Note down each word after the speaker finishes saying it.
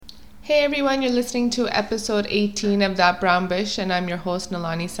Hey everyone, you're listening to episode 18 of That Brown Bush, and I'm your host,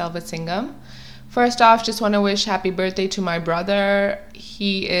 Nalani Selvasingham. First off, just want to wish happy birthday to my brother.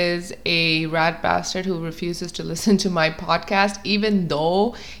 He is a rat bastard who refuses to listen to my podcast, even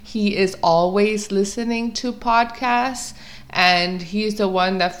though he is always listening to podcasts. And he's the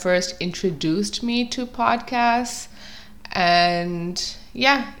one that first introduced me to podcasts. And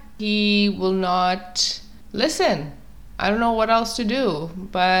yeah, he will not listen. I don't know what else to do,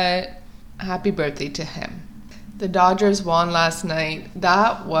 but happy birthday to him. The Dodgers won last night.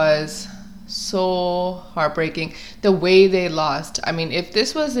 That was so heartbreaking. The way they lost. I mean, if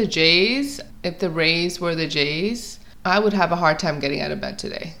this was the Jays, if the Rays were the Jays, I would have a hard time getting out of bed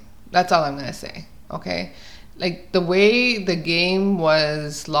today. That's all I'm going to say, okay? Like, the way the game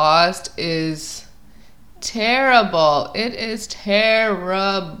was lost is terrible. It is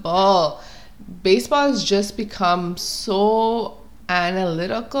terrible. Baseball has just become so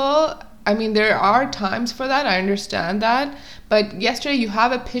analytical. I mean, there are times for that. I understand that. But yesterday you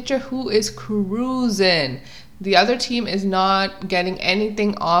have a pitcher who is cruising. The other team is not getting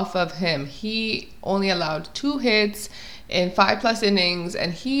anything off of him. He only allowed 2 hits in 5+ innings,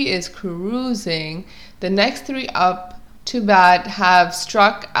 and he is cruising. The next 3 up to bat have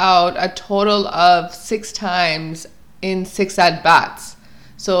struck out a total of 6 times in 6 at-bats.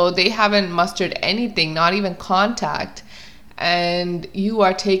 So they haven't mustered anything, not even contact. And you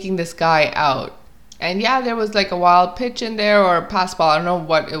are taking this guy out. And yeah, there was like a wild pitch in there or a pass ball. I don't know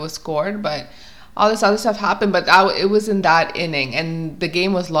what it was scored, but all this other stuff happened. But it was in that inning, and the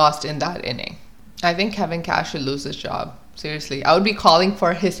game was lost in that inning. I think Kevin Cash should lose his job. Seriously. I would be calling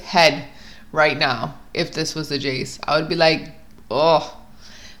for his head right now if this was the Jays. I would be like,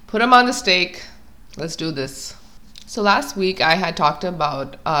 put him on the stake. Let's do this. So last week I had talked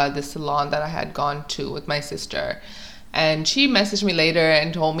about the salon that I had gone to with my sister, and she messaged me later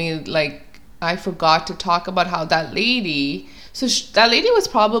and told me like I forgot to talk about how that lady, that lady was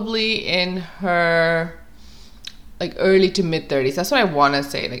probably in her like early to mid 30s. That's what I want to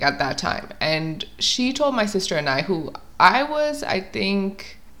say, like at that time. And she told my sister and I, who I was, I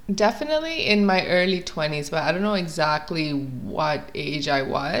think, definitely in my early 20s, but I don't know exactly what age I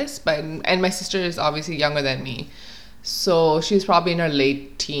was. And my sister is obviously younger than me. So she was probably in her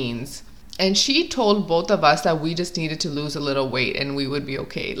late teens. And she told both of us that we just needed to lose a little weight and we would be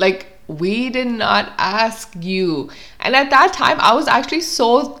okay. Like, we did not ask you. And at that time, I was actually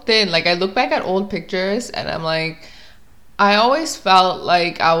so thin. Like, I look back at old pictures and I'm like, I always felt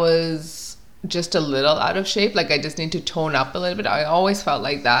like I was just a little out of shape. Like, I just need to tone up a little bit. I always felt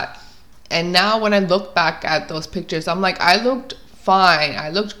like that. And now when I look back at those pictures, I'm like, I looked fine. I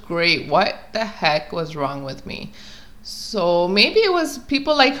looked great. What the heck was wrong with me? So maybe it was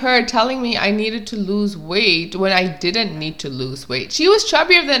people like her telling me I needed to lose weight when I didn't need to lose weight. She was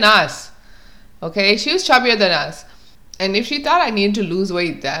chubbier than us. Okay? She was chubbier than us. And if she thought I needed to lose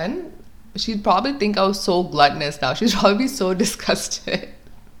weight then, she'd probably think I was so gluttonous now. She'd probably be so disgusted.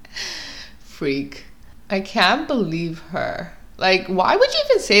 Freak. I can't believe her. Like, why would you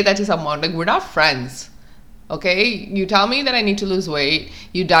even say that to someone? Like, we're not friends. Okay? You tell me that I need to lose weight.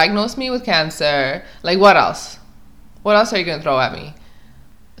 You diagnose me with cancer. Like, what else? What else are you going to throw at me?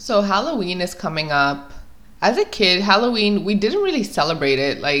 So Halloween is coming up. As a kid, Halloween, we didn't really celebrate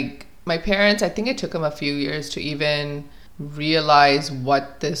it. Like, my parents, I think it took them a few years to even realize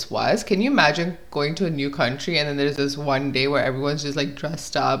what this was. Can you imagine going to a new country and then there's this one day where everyone's just like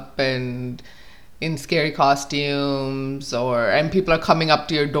dressed up and in scary costumes, and people are coming up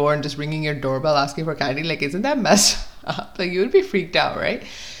to your door and just ringing your doorbell asking for candy? Like, isn't that messed up? Like, you would be freaked out, right?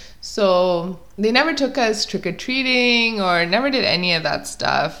 So they never took us trick-or-treating or never did any of that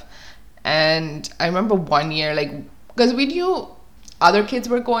stuff. And I remember one year, like, because we knew other kids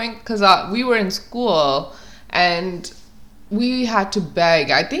were going, because we were in school and we had to beg.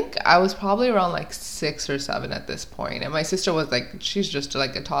 I think I was probably around like 6 or 7 at this point. And my sister was like, she's just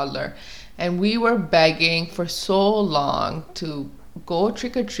like a toddler. And we were begging for so long to go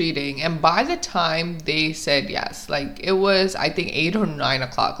trick-or-treating, and by the time they said yes, like, it was, I think, 8 or 9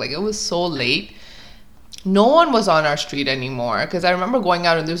 o'clock. Like, it was so late. No one was on our street anymore, because I remember going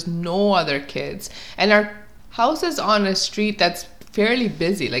out and there's no other kids, and our house is on a street that's fairly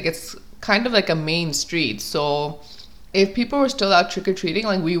busy. Like, it's kind of like a main street, so if people were still out trick-or-treating,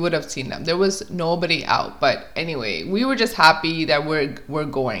 like, we would have seen them. There was nobody out. But anyway, we were just happy that we're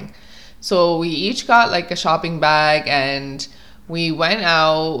going. So we each got like a shopping bag, and we went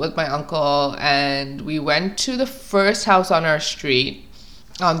out with my uncle and we went to the first house on our street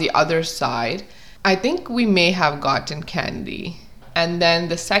on the other side. I think we may have gotten candy. And then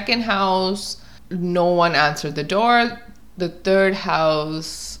the second house, no one answered the door. The third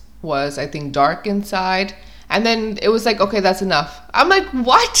house, was, I think, dark inside. And then it was like, okay, that's enough. I'm like,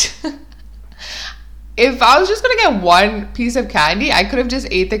 what? If I was just gonna get one piece of candy, I could have just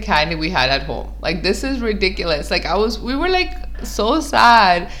ate the candy we had at home. Like, this is ridiculous. Like, we were like so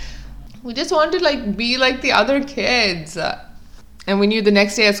sad. We just wanted to like be like the other kids. And we knew the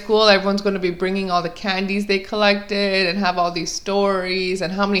next day at school, everyone's going to be bringing all the candies they collected and have all these stories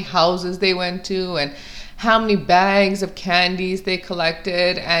and how many houses they went to and how many bags of candies they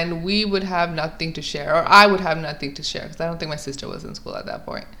collected. And we would have nothing to share, or I would have nothing to share, because I don't think my sister was in school at that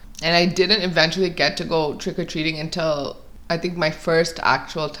point. And I didn't eventually get to go trick-or-treating until I think my first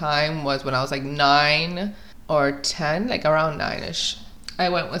actual time was when I was like 9 or 10, like around 9-ish. I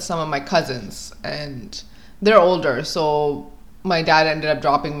went with some of my cousins, and they're older, so my dad ended up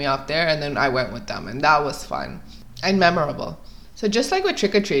dropping me off there, and then I went with them, and that was fun and memorable. So just like with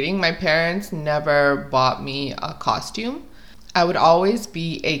trick-or-treating, my parents never bought me a costume. I would always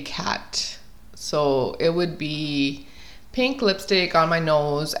be a cat. So it would be pink lipstick on my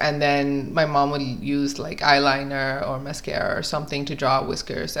nose, and then my mom would use like eyeliner or mascara or something to draw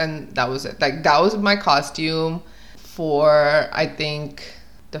whiskers, and that was it. Like, that was my costume for, I think,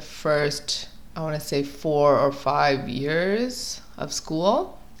 the first, I want to say 4 or 5 years of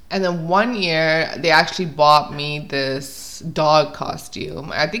school. And then one year they actually bought me this dog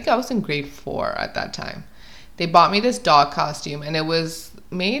costume. I think I was in grade 4 at that time. They bought me this dog costume, and it was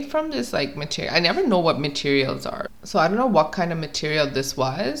made from this like material. I never know what materials are, so I don't know what kind of material this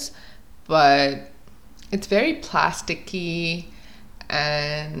was, but it's very plasticky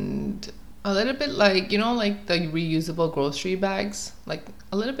and a little bit like, you know, like the reusable grocery bags, like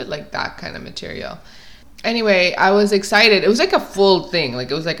a little bit like that kind of material. Anyway, I was excited. It was like a full thing,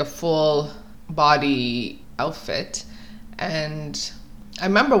 like it was like a full body outfit, and I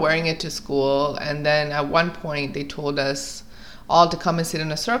remember wearing it to school. And then at one point they told us all to come and sit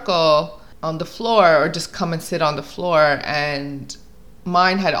in a circle on the floor, or just come and sit on the floor, and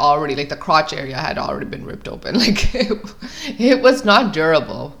mine had already, like the crotch area had already been ripped open. Like it was not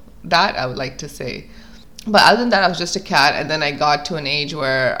durable, that I would like to say. But other than that, I was just a cat. And then I got to an age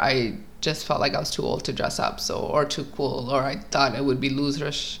where I just felt like I was too old to dress up, so, or too cool, or I thought it would be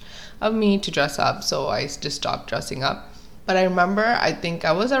loserish of me to dress up, so I just stopped dressing up. But I remember, I think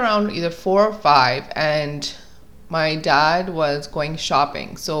I was around either 4 or 5, and my dad was going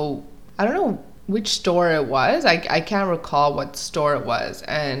shopping. So I don't know which store it was. I can't recall what store it was.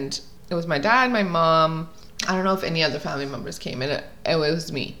 And it was my dad, my mom. I don't know if any other family members came, and it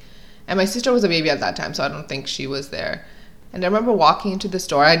was me. And my sister was a baby at that time, so I don't think she was there. And I remember walking into the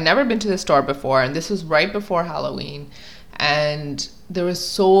store. I'd never been to the store before, and this was right before Halloween. And there was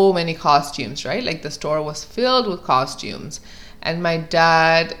so many costumes, right? Like, the store was filled with costumes. And my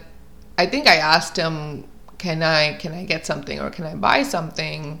dad, I think I asked him, can I get something, or can I buy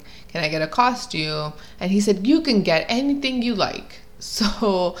something? Can I get a costume? And he said, you can get anything you like.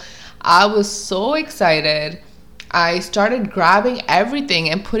 So I was so excited. I started grabbing everything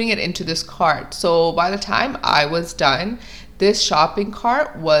and putting it into this cart. So by the time I was done, this shopping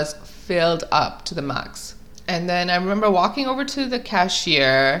cart was filled up to the max. And then I remember walking over to the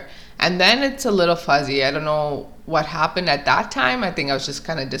cashier, and then it's a little fuzzy. I don't know what happened at that time. I think I was just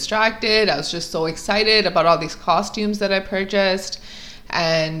kind of distracted. I was just so excited about all these costumes that I purchased.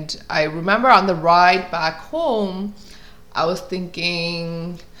 And I remember on the ride back home, I was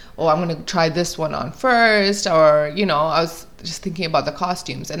thinking, oh, I'm going to try this one on first. Or, you know, I was just thinking about the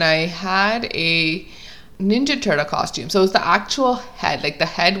costumes. And I had a Ninja Turtle costume. So it was the actual head. Like, the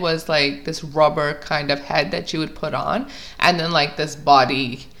head was like this rubber kind of head that you would put on, and then like this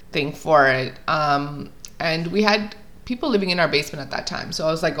body thing for it. And we had people living in our basement at that time. So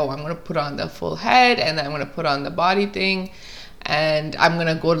I was like, oh, I'm going to put on the full head, and then I'm going to put on the body thing. And I'm going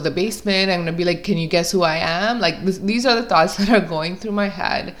to go to the basement. I'm going to be like, can you guess who I am? Like, these are the thoughts that are going through my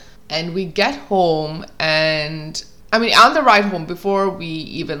head. And we get home, and I mean, on the ride home, before we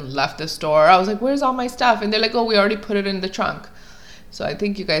even left the store, I was like, where's all my stuff? And they're like, oh, we already put it in the trunk. So I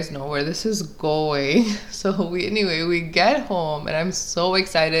think you guys know where this is going. So we get home, and I'm so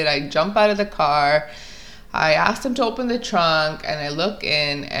excited. I jump out of the car. I asked them to open the trunk, and I look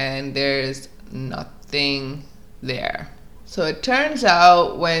in, and there's nothing there. So it turns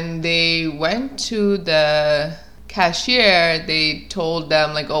out when they went to the cashier, they told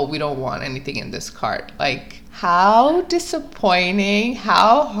them like, oh, we don't want anything in this cart. Like, how disappointing,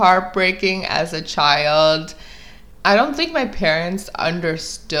 how heartbreaking as a child. I don't think my parents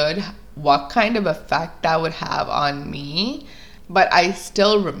understood what kind of effect that would have on me, but I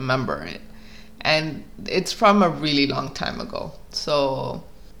still remember it. And it's from a really long time ago. So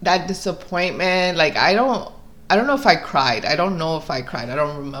that disappointment, like, I I don't know if I cried. I don't know if I cried. I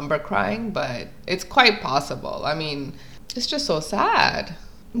don't remember crying, but it's quite possible. I mean, it's just so sad.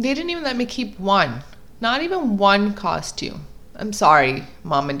 They didn't even let me keep one. Not even one costume. I'm sorry,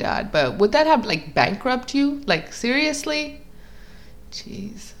 mom and dad, but would that have like bankrupt you? Like seriously?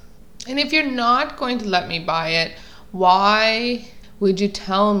 Jeez. And if you're not going to let me buy it, why would you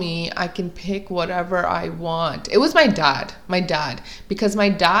tell me I can pick whatever I want? It was my dad, because my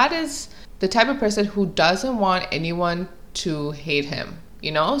dad is the type of person who doesn't want anyone to hate him,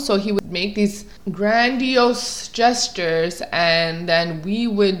 you know? So he would make these grandiose gestures and then we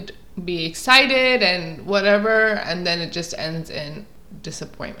would be excited and whatever, and then it just ends in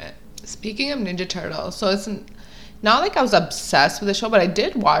disappointment. Speaking of Ninja Turtles, so it's not like I was obsessed with the show, but I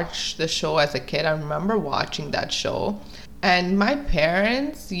did watch the show as a kid. I remember watching that show. And my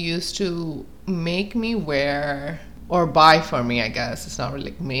parents used to make me wear, or buy for me, I guess. It's not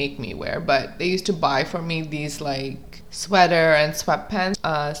really like make me wear, but they used to buy for me these like sweater and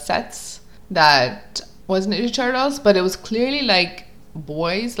sweatpants sets that was Ninja Turtles, but it was clearly like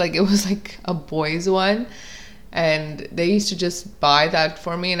boys, like it was like a boys one. And they used to just buy that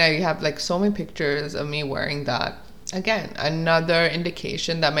for me, and I have like so many pictures of me wearing that. Again, another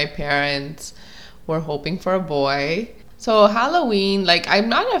indication that my parents were hoping for a boy. So Halloween, like I'm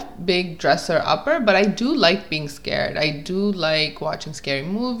not a big dresser upper, but I do like being scared. I do like watching scary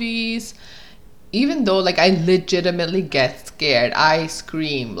movies. Even though like I legitimately get scared, I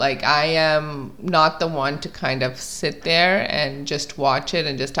scream. Like I am not the one to kind of sit there and just watch it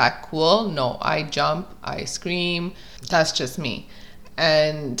and just act cool. No, I jump, I scream. That's just me.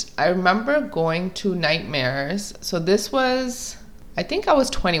 And I remember going to Nightmares. So this was, I think I was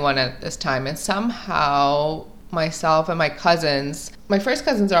 21 at this time, and somehow myself and my cousins, my first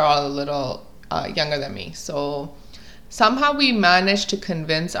cousins are all a little younger than me. So somehow we managed to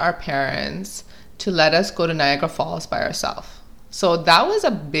convince our parents to let us go to Niagara Falls by ourselves. So that was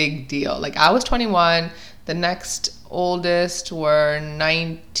a big deal. Like I was 21, the next oldest were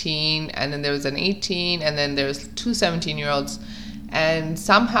 19, and then there was an 18, and then there was two 17-year-olds. And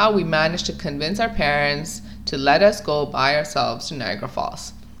somehow we managed to convince our parents to let us go by ourselves to Niagara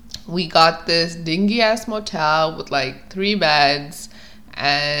Falls. We got this dingy-ass motel with like 3 beds,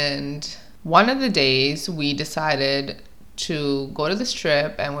 and one of the days we decided to go to the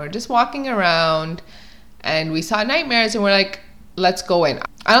strip, and we're just walking around and we saw Nightmares and we're like, let's go in.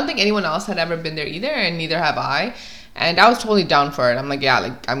 I don't think anyone else had ever been there either, and neither have I. And I was totally down for it. I'm like, yeah,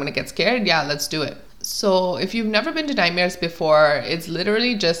 like I'm gonna get scared. Yeah, let's do it. So if you've never been to Nightmares before, it's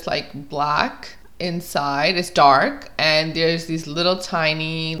literally just like black inside. It's dark, and there's these little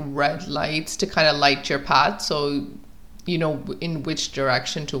tiny red lights to kind of light your path so you know in which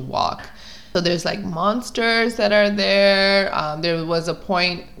direction to walk. So there's like monsters that are there. There was a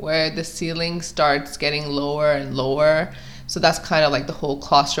point where the ceiling starts getting lower and lower. So that's kind of like the whole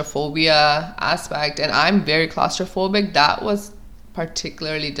claustrophobia aspect. And I'm very claustrophobic. That was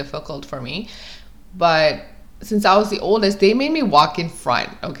particularly difficult for me. But since I was the oldest, they made me walk in front,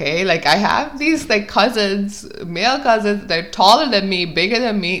 okay? Like I have these like cousins, male cousins, they're taller than me, bigger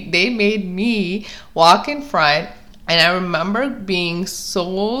than me. They made me walk in front. And I remember being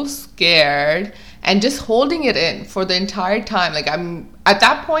so scared and just holding it in for the entire time. Like I'm at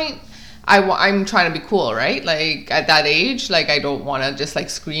that point, I'm trying to be cool, right? Like at that age, like I don't want to just like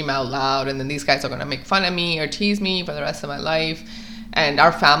scream out loud and then these guys are going to make fun of me or tease me for the rest of my life. And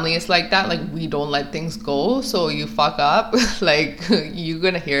our family is like that. Like we don't let things go. So you fuck up, like you're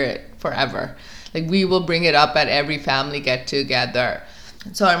going to hear it forever. Like we will bring it up at every family get together.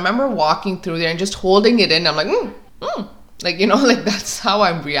 So I remember walking through there and just holding it in. I'm like, like, you know, like that's how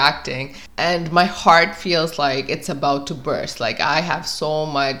I'm reacting. And my heart feels like it's about to burst. Like I have so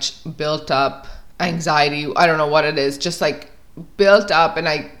much built up anxiety. I don't know what it is, just like built up, and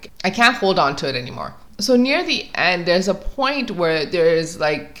I can't hold on to it anymore. So near the end, there's a point where there's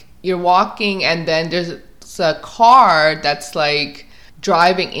like, you're walking and then there's a car that's like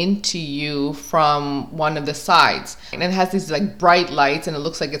driving into you from one of the sides, and it has these like bright lights, and it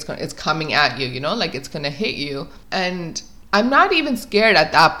looks like it's coming at you, you know, like it's gonna hit you. And I'm not even scared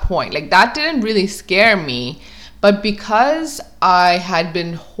at that point. Like that didn't really scare me, but because I had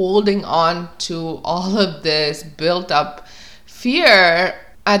been holding on to all of this built up fear,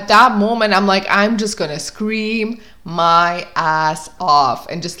 at that moment I'm like, I'm just gonna scream my ass off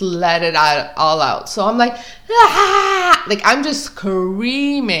and just let it all out. So I'm like, ah! Like I'm just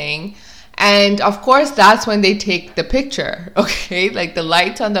screaming. And of course that's when they take the picture, okay? Like the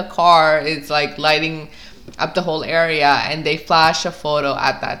lights on the car is like lighting up the whole area, and they flash a photo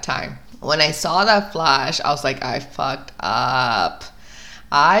at that time. When I saw that flash, I was like, I fucked up.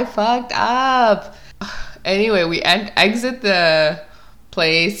 Anyway, we exit the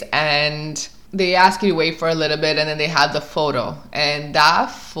place and they ask you to wait for a little bit, and then they have the photo. And that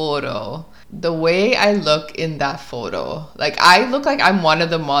photo, the way I look in that photo, like I look like I'm one of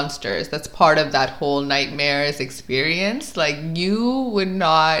the monsters that's part of that whole nightmares experience. Like you would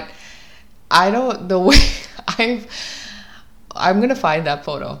not, the way I'm gonna find that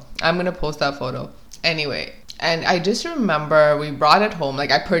photo. I'm gonna post that photo. Anyway, and I just remember we brought it home.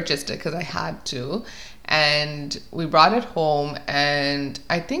 Like I purchased it because I had to. And we brought it home, and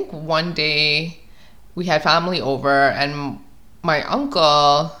I think one day we had family over and my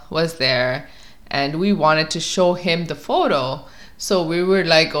uncle was there and we wanted to show him the photo. So we were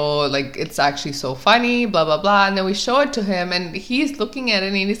like, oh, like it's actually so funny, blah, blah, blah. And then we show it to him and he's looking at it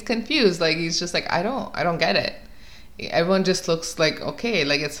and he's confused. Like he's just like, I don't get it. Everyone just looks like, okay,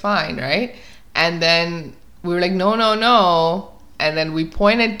 like it's fine, right? And then we were like, no, no, no. And then we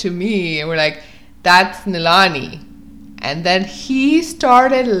pointed to me and we're like, that's Nilani. And then he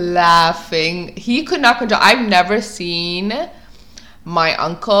started laughing. He could not control. I've never seen my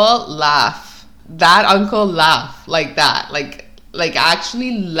uncle laugh. That uncle laugh like that. Like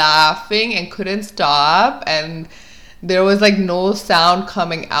actually laughing and couldn't stop. And there was like no sound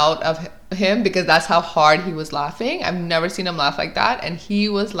coming out of him because that's how hard he was laughing. I've never seen him laugh like that. And he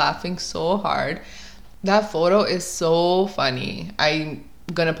was laughing so hard. That photo is so funny. I'm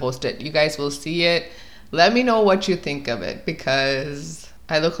gonna post it. You guys will see it. Let me know what you think of it because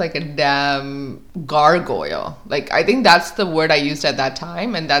I look like a damn gargoyle. Like I think that's the word I used at that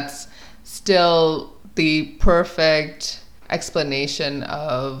time, and that's still the perfect explanation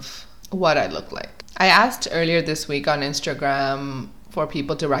of what I look like. I asked earlier this week on Instagram for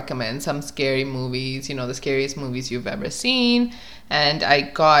people to recommend some scary movies, you know, the scariest movies you've ever seen. And I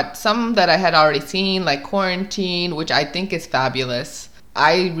got some that I had already seen, like Quarantine, which I think is fabulous.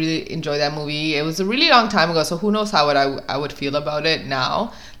 I really enjoyed that movie. It was a really long time ago, so who knows how I would feel about it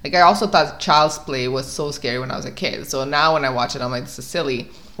now. Like, I also thought Child's Play was so scary when I was a kid. So now when I watch it, I'm like, this is silly.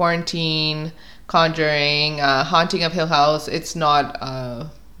 Quarantine, Conjuring, Haunting of Hill House. It's not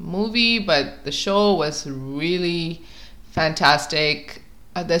a movie, but the show was really fantastic.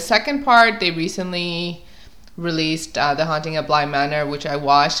 The second part, they recently released The Haunting of Bly Manor, which I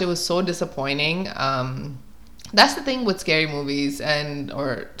watched. It was so disappointing. That's the thing with scary movies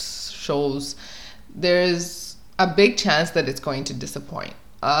or shows. There's a big chance that it's going to disappoint.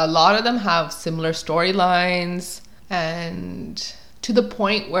 A lot of them have similar storylines, and to the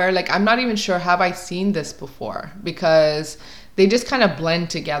point where, like, I'm not even sure, have I seen this before? Because they just kind of blend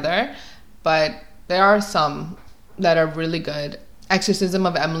together. But there are some that are really good. Exorcism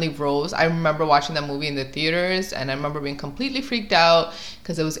of Emily Rose. I remember watching that movie in the theaters, and I remember being completely freaked out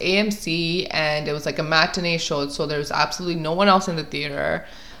because it was AMC and it was like a matinee show, so there was absolutely no one else in the theater.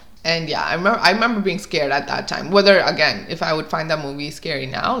 And yeah, I remember being scared at that time. Whether, again, if I would find that movie scary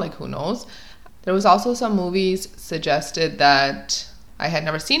now, like, who knows. There was also some movies suggested that I had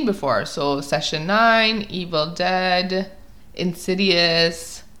never seen before. So Session 9, Evil Dead,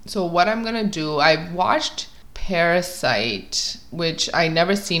 Insidious. So what I'm gonna do, I've watched Parasite, which I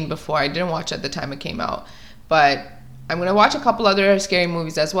never seen before. I didn't watch it at the time it came out, but I'm gonna watch a couple other scary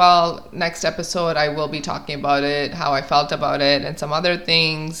movies as well. Next episode I will be talking about it, how I felt about it, and some other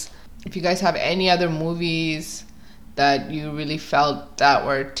things. If you guys have any other movies that you really felt that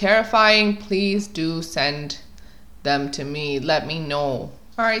were terrifying, please do send them to me. Let me know.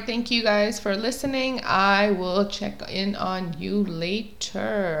 All right, thank you guys for listening. I will check in on you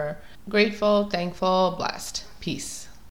later. Grateful, thankful, blessed. Peace.